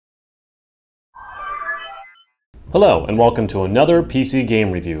Hello and welcome to another PC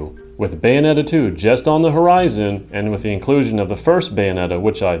game review. With Bayonetta 2 just on the horizon, and with the inclusion of the first Bayonetta,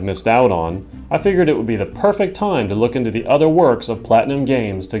 which I missed out on, I figured it would be the perfect time to look into the other works of Platinum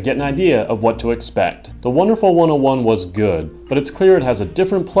Games to get an idea of what to expect. The Wonderful 101 was good, but it's clear it has a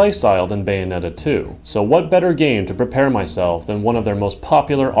different playstyle than Bayonetta 2. So what better game to prepare myself than one of their most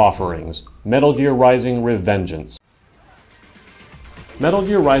popular offerings, Metal Gear Rising: Revengeance. Metal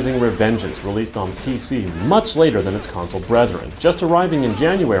Gear Rising: Revengeance released on PC much later than its console brethren, just arriving in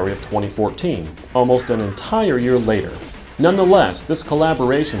January of 2014, almost an entire year later. Nonetheless, this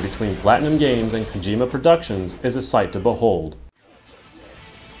collaboration between Platinum Games and Kojima Productions is a sight to behold.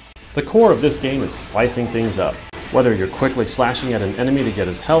 The core of this game is slicing things up, whether you're quickly slashing at an enemy to get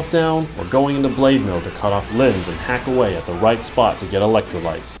his health down, or going into blade mode to cut off limbs and hack away at the right spot to get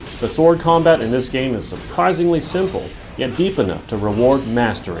electrolytes. The sword combat in this game is surprisingly simple, yet deep enough to reward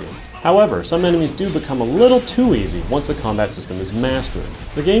mastery. However, some enemies do become a little too easy once the combat system is mastered.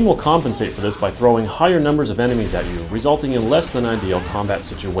 The game will compensate for this by throwing higher numbers of enemies at you, resulting in less than ideal combat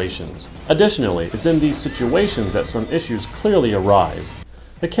situations. Additionally, it's in these situations that some issues clearly arise.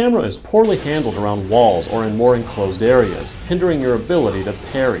 The camera is poorly handled around walls or in more enclosed areas, hindering your ability to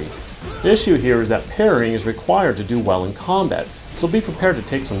parry. The issue here is that parrying is required to do well in combat, so be prepared to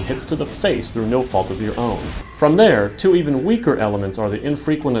take some hits to the face through no fault of your own. From there, two even weaker elements are the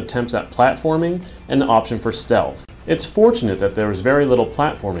infrequent attempts at platforming and the option for stealth. It's fortunate that there is very little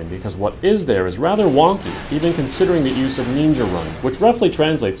platforming because what is there is rather wonky, even considering the use of Ninja Run, which roughly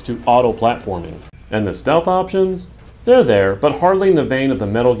translates to auto-platforming. And the stealth options? They're there, but hardly in the vein of the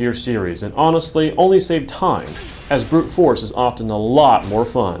Metal Gear series, and honestly only save time, as brute force is often a lot more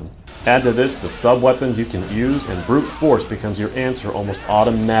fun. Add to this the sub-weapons you can use, and brute force becomes your answer almost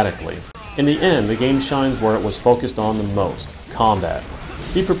automatically. In the end, the game shines where it was focused on the most, combat.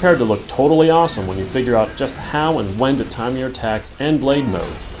 Be prepared to look totally awesome when you figure out just how and when to time your attacks and blade mode.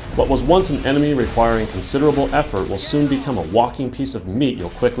 What was once an enemy requiring considerable effort will soon become a walking piece of meat you'll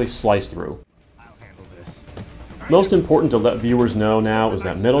quickly slice through. Most important to let viewers know now is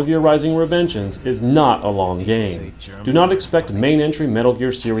that Metal Gear Rising: Revengeance is not a long game. Do not expect main entry Metal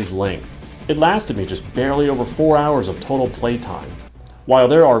Gear series length. It lasted me just barely over 4 hours of total playtime. While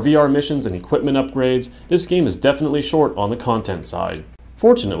there are VR missions and equipment upgrades, this game is definitely short on the content side.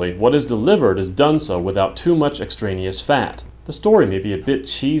 Fortunately, what is delivered is done so without too much extraneous fat. The story may be a bit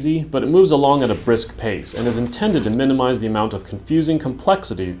cheesy, but it moves along at a brisk pace and is intended to minimize the amount of confusing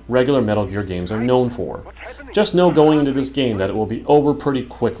complexity regular Metal Gear games are known for. Just know going into this game that it will be over pretty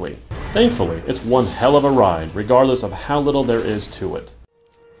quickly. Thankfully, it's one hell of a ride, regardless of how little there is to it.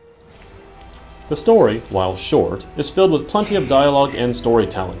 The story, while short, is filled with plenty of dialogue and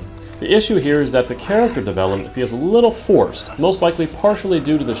storytelling. The issue here is that the character development feels a little forced, most likely partially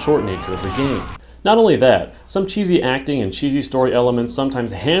due to the short nature of the game. Not only that, some cheesy acting and cheesy story elements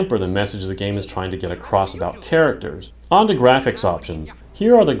sometimes hamper the message the game is trying to get across about characters. On to graphics options.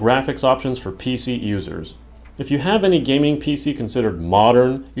 Here are the graphics options for PC users. If you have any gaming PC considered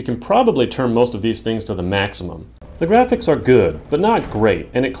modern, you can probably turn most of these things to the maximum. The graphics are good, but not great,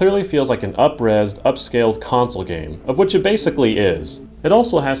 and it clearly feels like an up-resed, upscaled console game, of which it basically is. It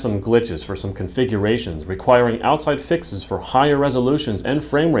also has some glitches for some configurations, requiring outside fixes for higher resolutions and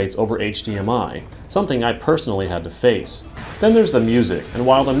frame rates over HDMI, something I personally had to face. Then there's the music, and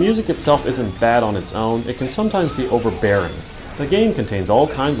while the music itself isn't bad on its own, it can sometimes be overbearing. The game contains all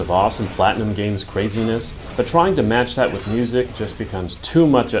kinds of awesome Platinum Games craziness, but trying to match that with music just becomes too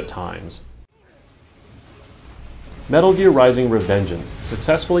much at times. Metal Gear Rising: Revengeance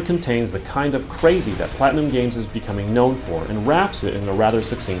successfully contains the kind of crazy that Platinum Games is becoming known for and wraps it in a rather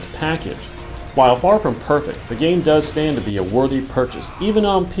succinct package. While far from perfect, the game does stand to be a worthy purchase, even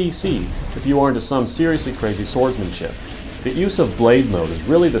on PC, if you are into some seriously crazy swordsmanship. The use of blade mode is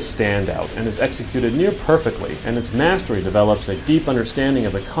really the standout and is executed near perfectly, and its mastery develops a deep understanding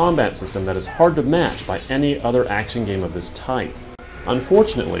of the combat system that is hard to match by any other action game of this type.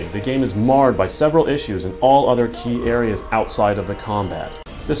 Unfortunately, the game is marred by several issues in all other key areas outside of the combat.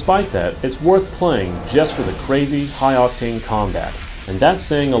 Despite that, it's worth playing just for the crazy, high-octane combat, and that's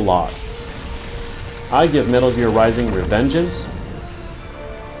saying a lot. I give Metal Gear Rising: Revengeance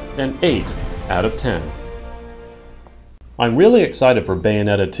an 8 out of 10. I'm really excited for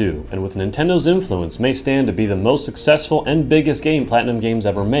Bayonetta 2, and with Nintendo's influence may stand to be the most successful and biggest game Platinum Games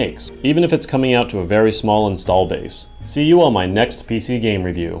ever makes, even if it's coming out to a very small install base. See you on my next PC game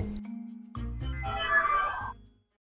review.